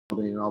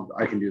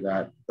I can do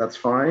that. That's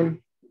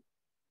fine.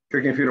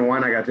 Cooking food and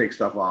wine, I got to take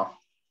stuff off.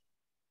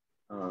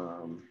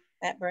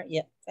 Fat burn,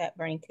 yep, fat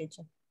burning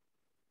kitchen.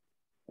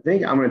 I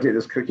think I'm going to take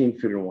this cooking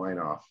food and wine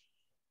off.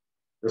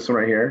 This one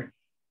right here.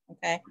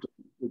 Okay.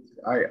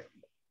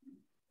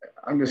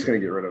 I'm just going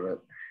to get rid of it.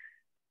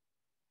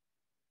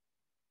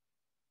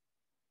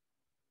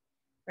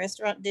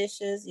 Restaurant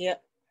dishes,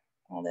 yep,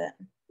 all that.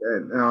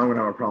 And now I'm going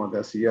to have a problem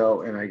with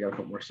SEO, and I got to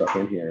put more stuff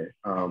in here.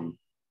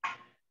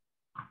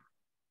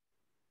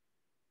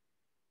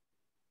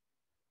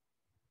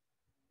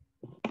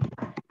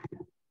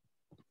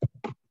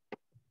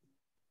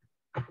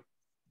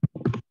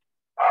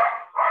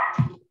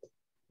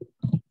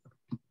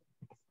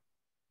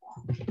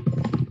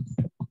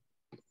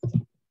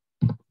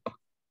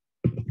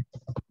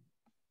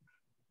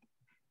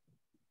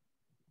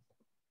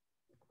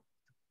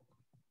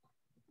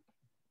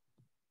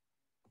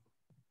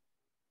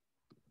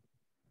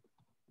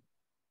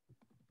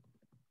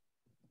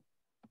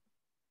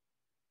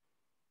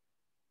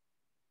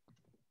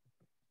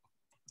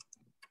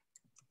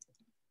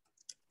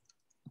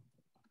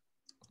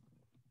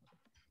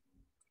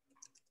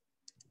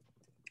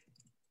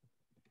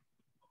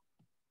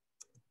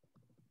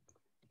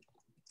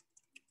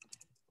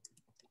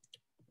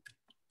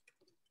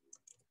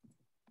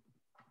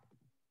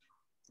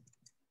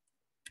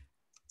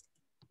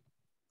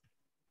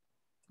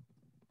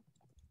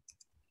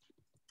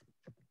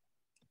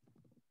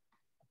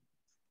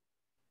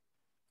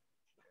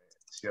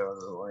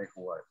 SEO, like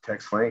what?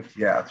 Text link?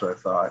 Yeah, that's what I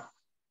thought.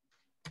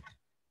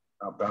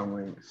 Outbound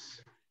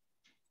links.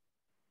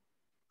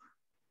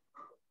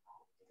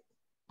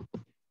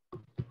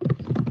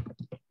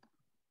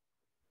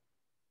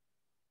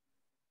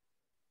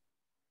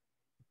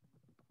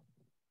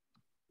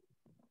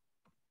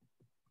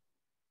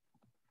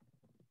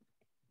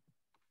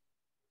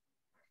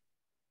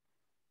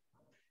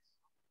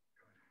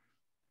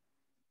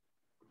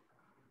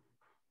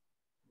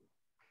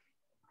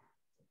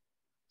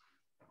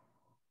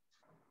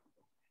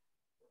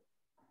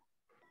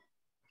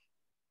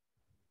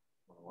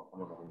 I'm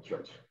going to home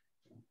stretch.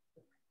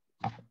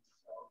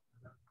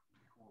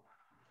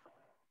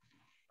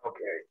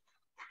 Okay.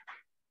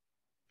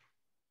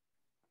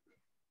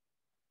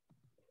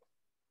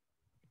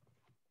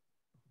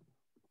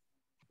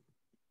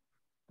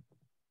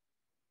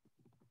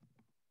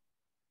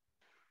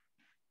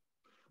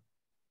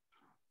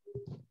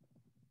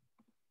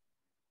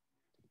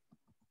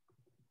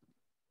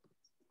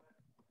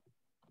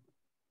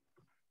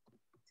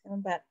 In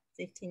about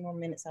 15 more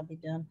minutes, I'll be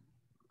done.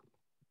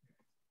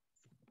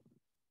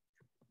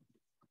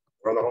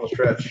 We're on the home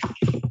stretch.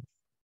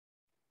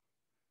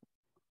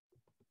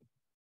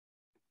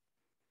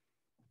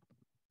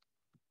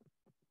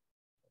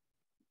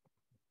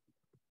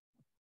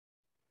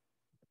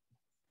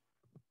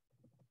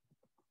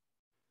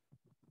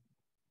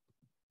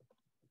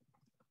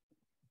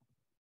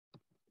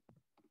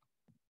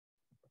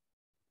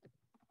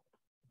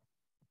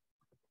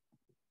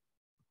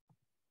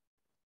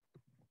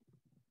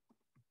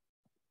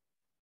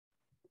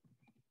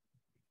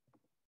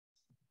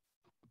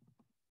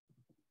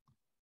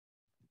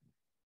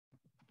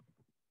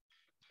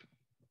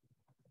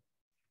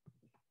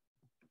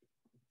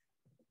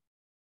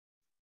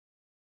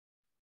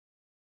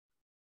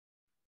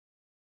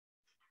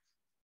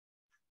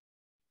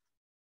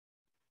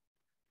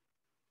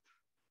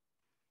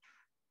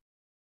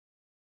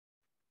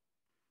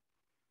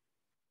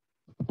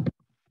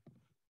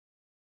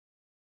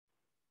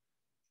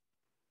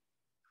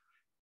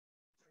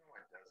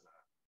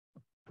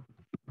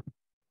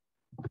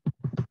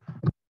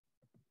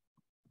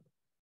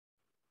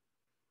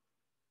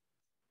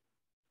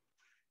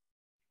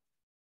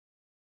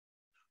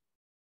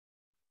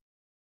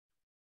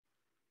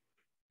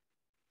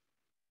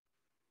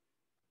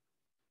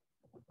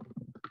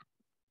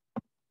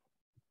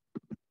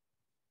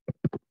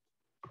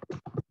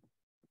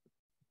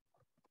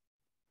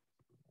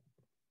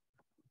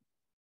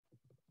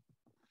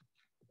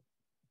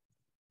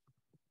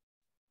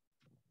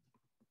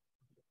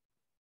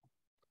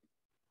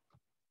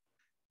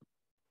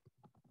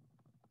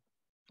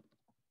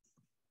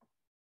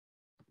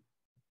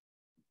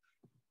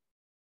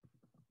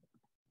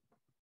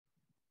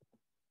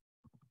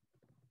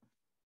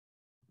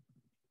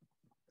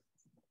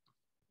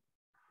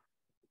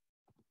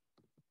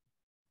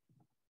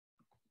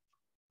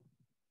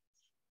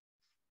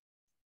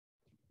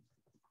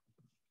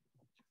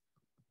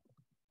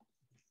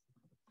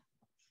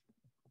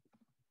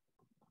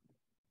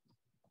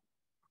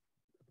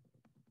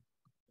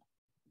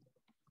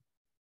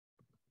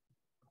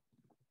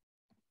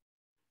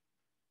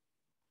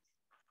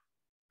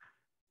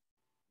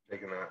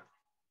 Taking that.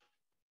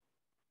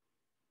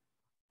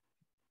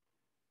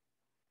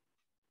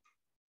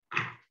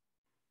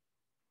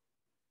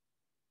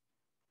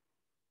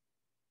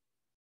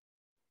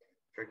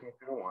 Drinking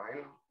food and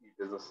wine,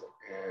 business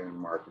and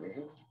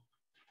marketing.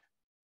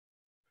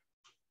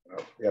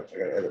 Oh, yep, I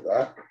gotta edit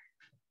that.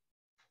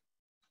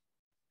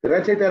 Did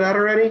I take that out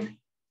already?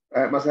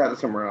 I must have had it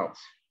somewhere else.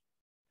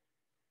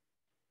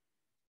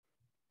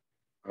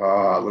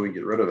 Let me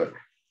get rid of it.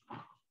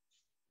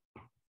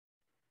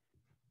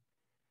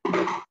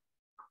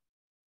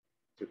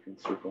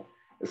 Circle.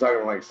 It's not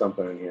gonna like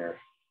something in here.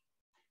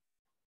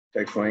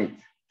 Text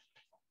length.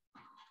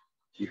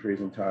 Key phrase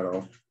and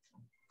title.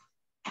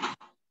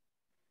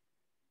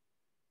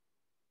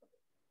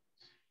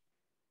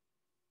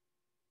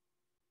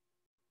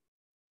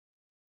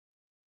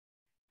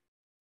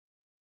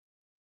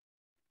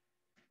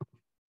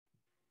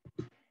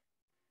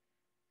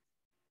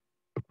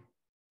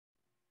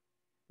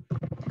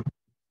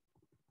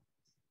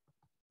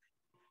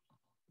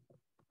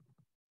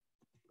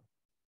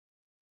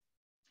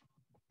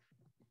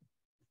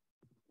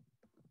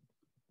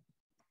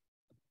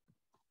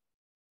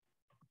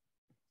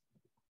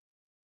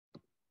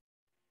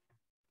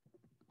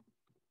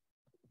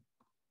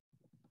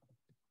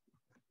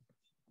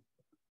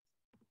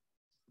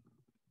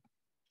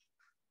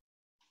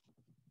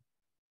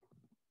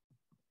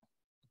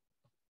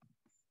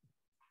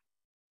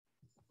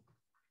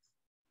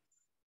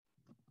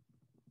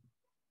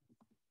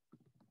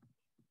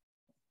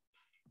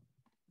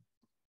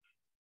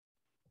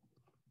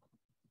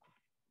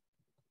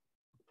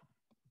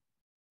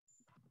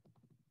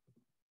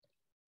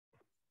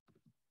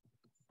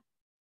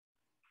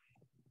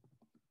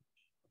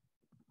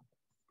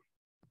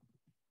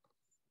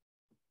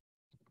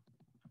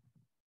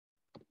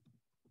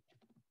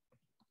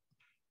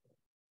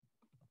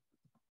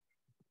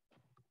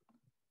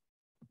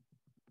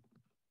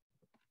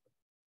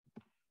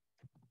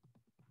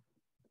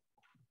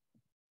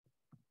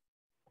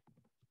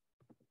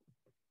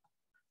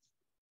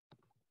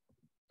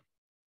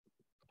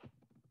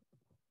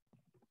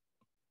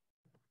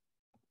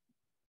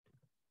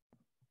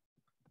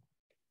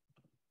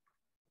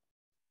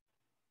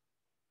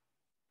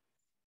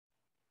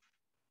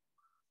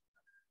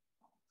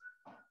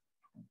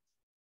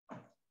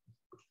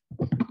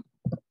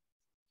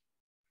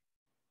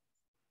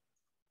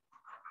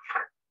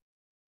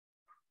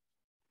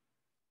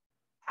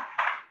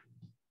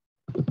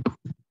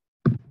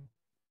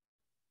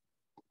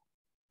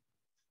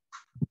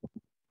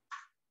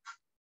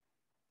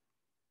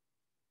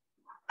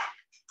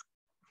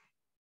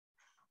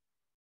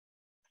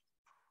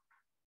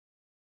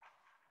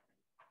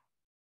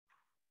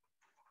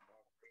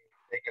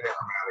 Taking it,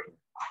 I'm out of here.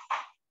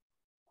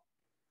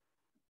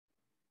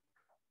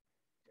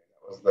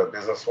 That was the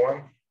business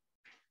one.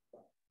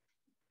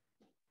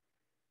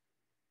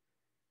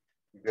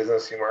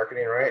 Business and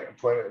marketing, right?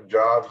 Employment and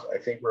jobs, I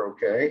think we're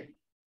okay.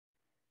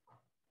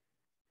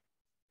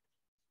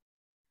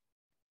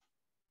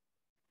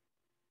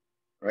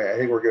 Right, I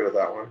think we're good with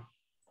that one.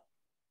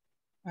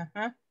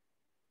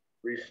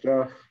 Free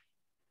stuff.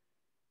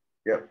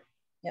 Yep.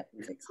 Yep.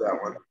 We fixed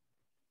that one.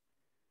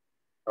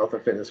 Health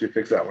and fitness, we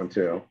fixed that one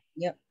too.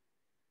 Yep.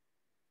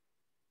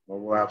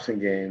 Mobile apps and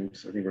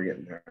games, I think we're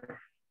getting there.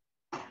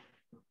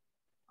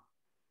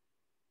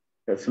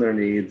 That's their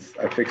needs.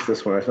 I fixed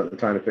this one. I spent the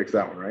time to fix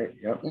that one, right?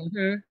 Yep.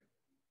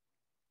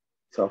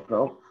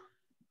 Self-help.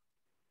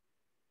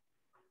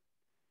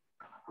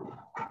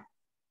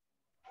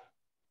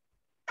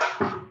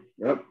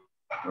 Yep.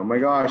 Oh my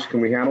gosh,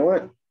 can we handle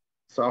it?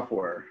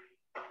 Software.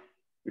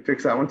 We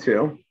fixed that one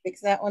too.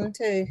 Fix that one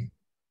too.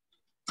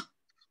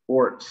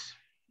 Sports.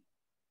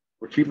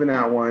 We're keeping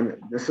that one.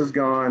 This is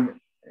gone.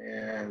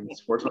 And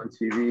sports on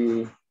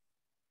TV.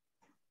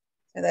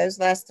 So those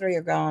last three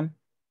are gone.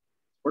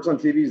 Sports on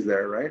TV is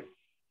there, right?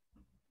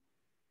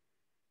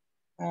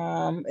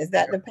 Is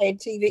that the paid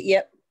TV?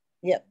 Yep.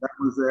 Yep. That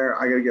was there.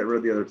 I got to get rid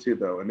of the other two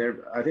though. And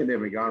I think they've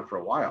been gone for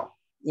a while.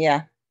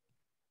 Yeah.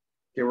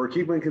 Okay, we're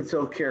keeping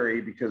concealed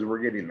carry because we're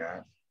getting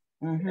that.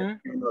 Even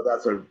though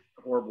that's a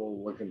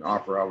horrible looking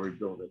offer, I'll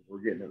rebuild it. We're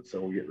getting it, so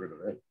we'll get rid of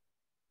it.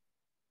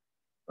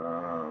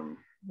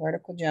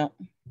 Vertical jump.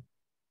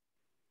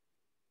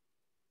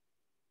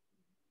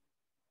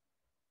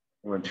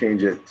 I'm going to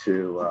change it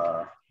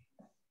to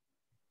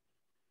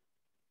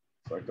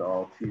select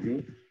all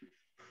TV.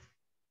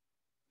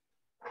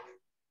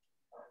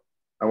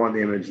 I want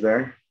the image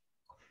there.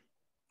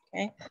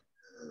 Okay.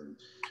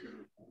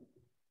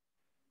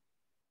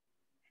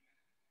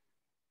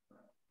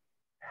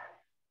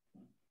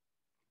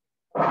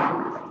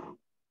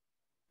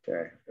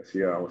 Okay,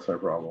 SEO, what's our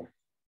problem?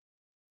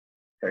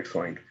 Text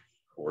link,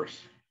 of course.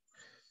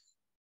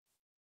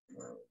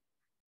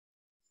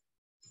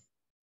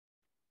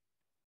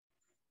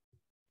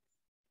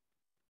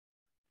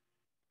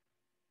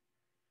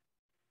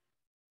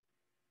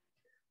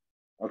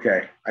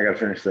 Okay, I got to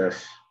finish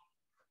this.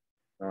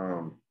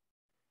 Hold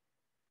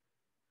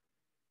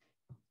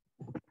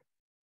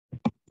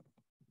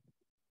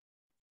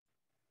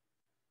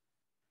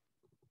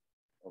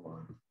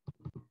on.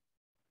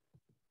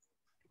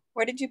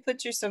 Where did you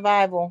put your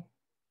survival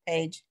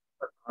page?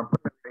 I'm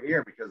putting it right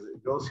here because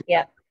it goes here.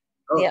 Yep.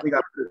 I don't think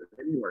I put it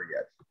anywhere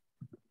yet.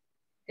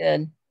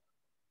 Good.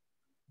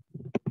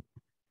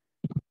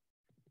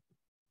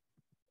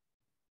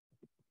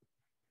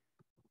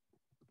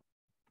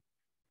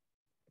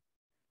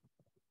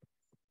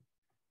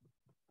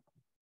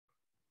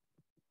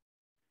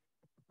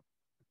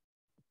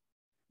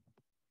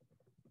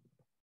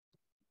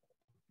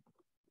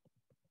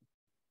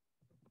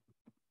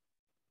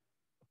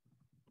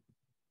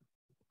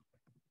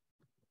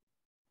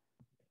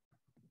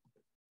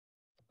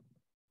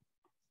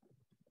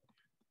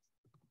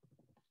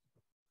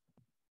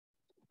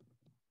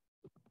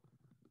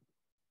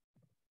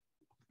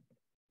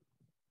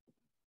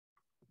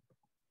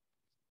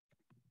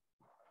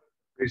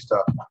 Free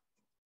stuff.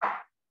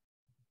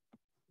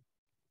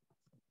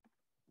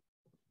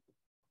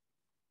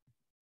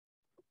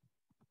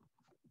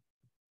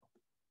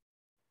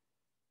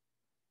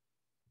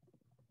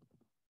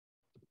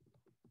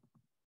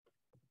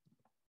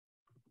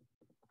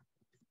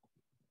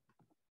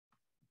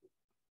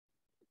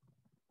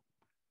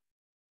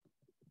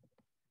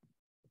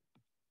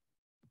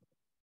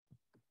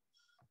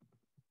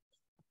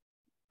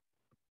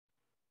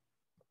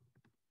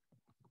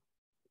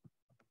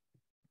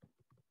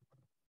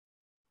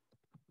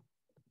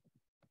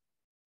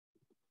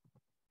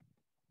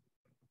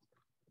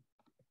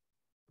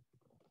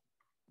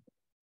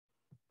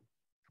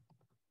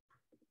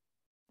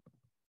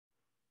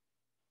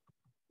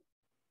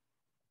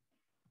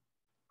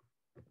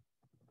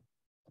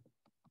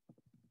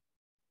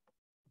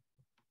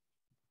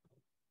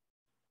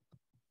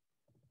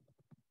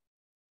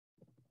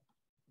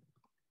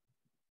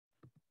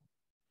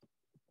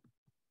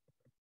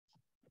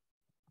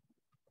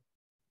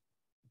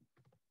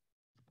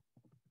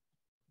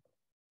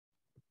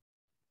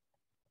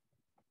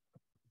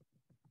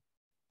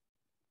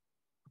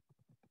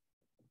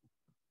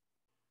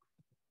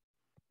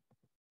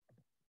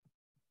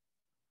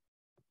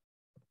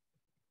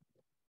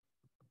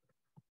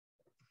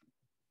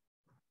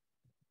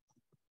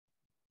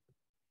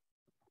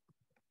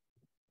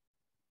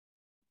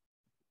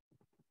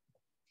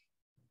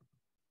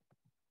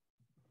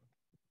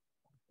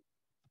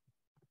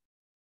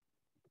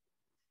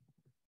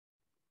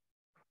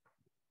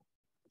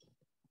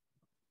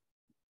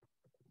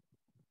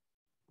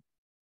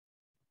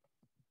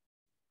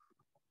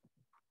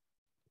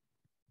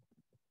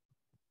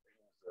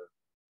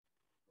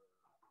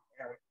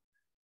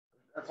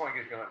 That's why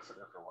he's gonna sit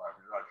there for a while.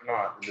 He's like,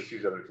 not, just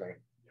use other thing.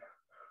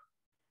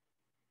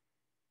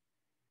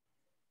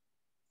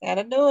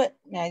 Gotta do it.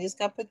 Now you just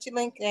gotta put your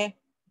link there.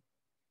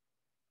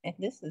 And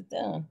this is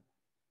done.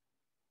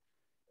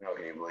 Oh,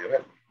 can you believe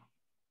it?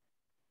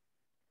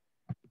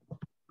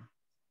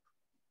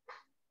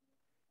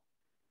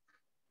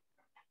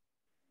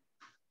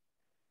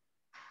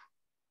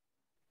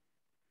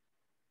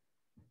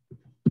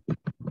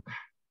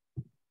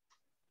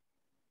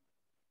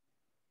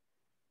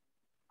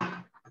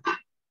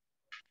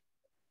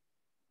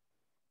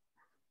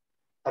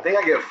 I think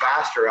I get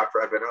faster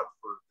after I've been up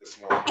for this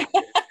long. It's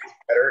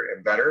better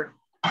and better.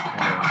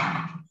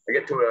 I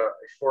get to a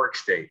euphoric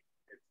state.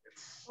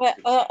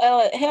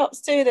 It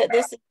helps too that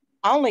this is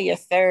only your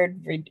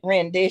third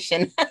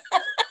rendition.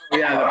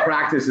 Yeah, the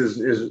practice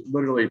is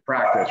literally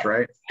practice,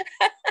 right?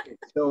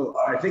 So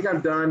I think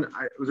I'm done.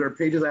 Was there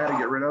pages I had to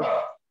get rid of?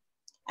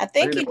 I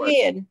think you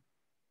did.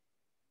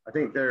 I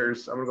think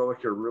there's, I'm gonna go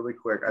look here really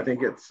quick. I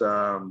think it's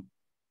the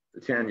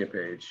Tanya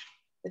page.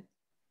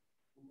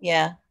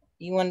 Yeah,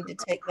 you wanted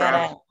to take that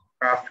out.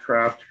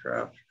 Craft.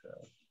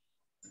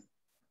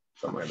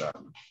 Something like that.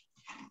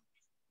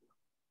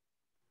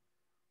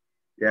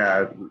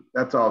 Yeah,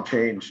 that's all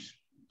changed.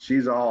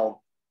 She's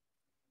all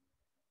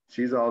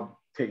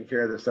taking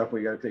care of the stuff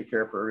we got to take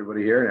care of for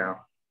everybody here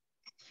now.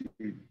 She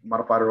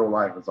modified her whole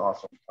life. It's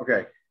awesome.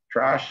 Okay,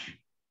 trash.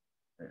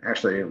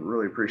 Actually, I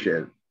really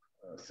appreciate it.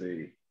 Let's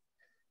see.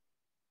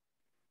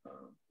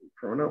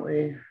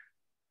 Permanently.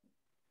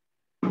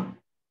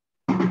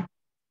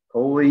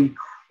 Holy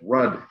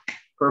crud.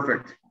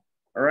 Perfect.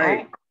 All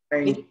right.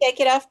 Did you take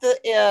it off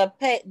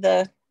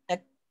the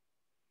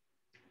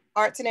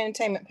arts and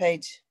entertainment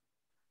page?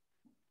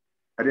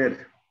 I did.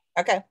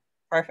 Okay,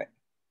 perfect.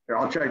 Here,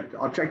 I'll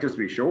check just to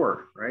be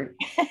sure, right?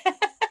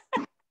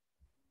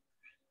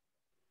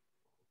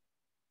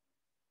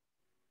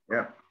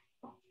 Yeah.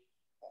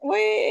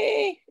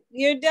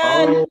 You're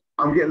done. Oh,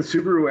 I'm getting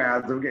Subaru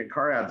ads. I'm getting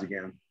car ads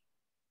again.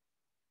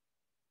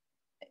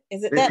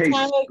 Is it that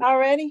time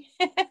already?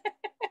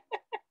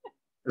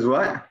 Is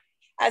what?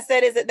 I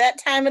said, is it that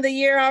time of the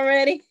year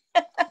already?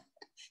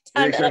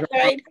 Time to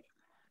upgrade.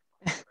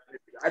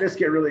 I just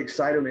get really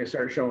excited when they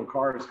start showing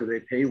cars because they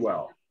pay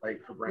well,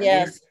 like for brand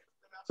new.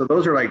 So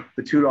those are like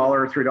the $2,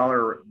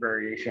 $3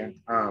 variation.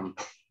 I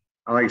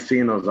like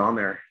seeing those on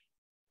there.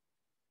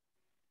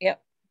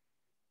 Yep.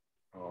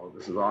 Oh,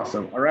 this is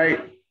awesome. All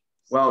right.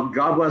 Well,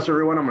 God bless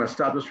everyone. I'm going to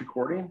stop this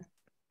recording.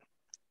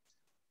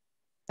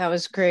 That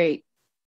was great.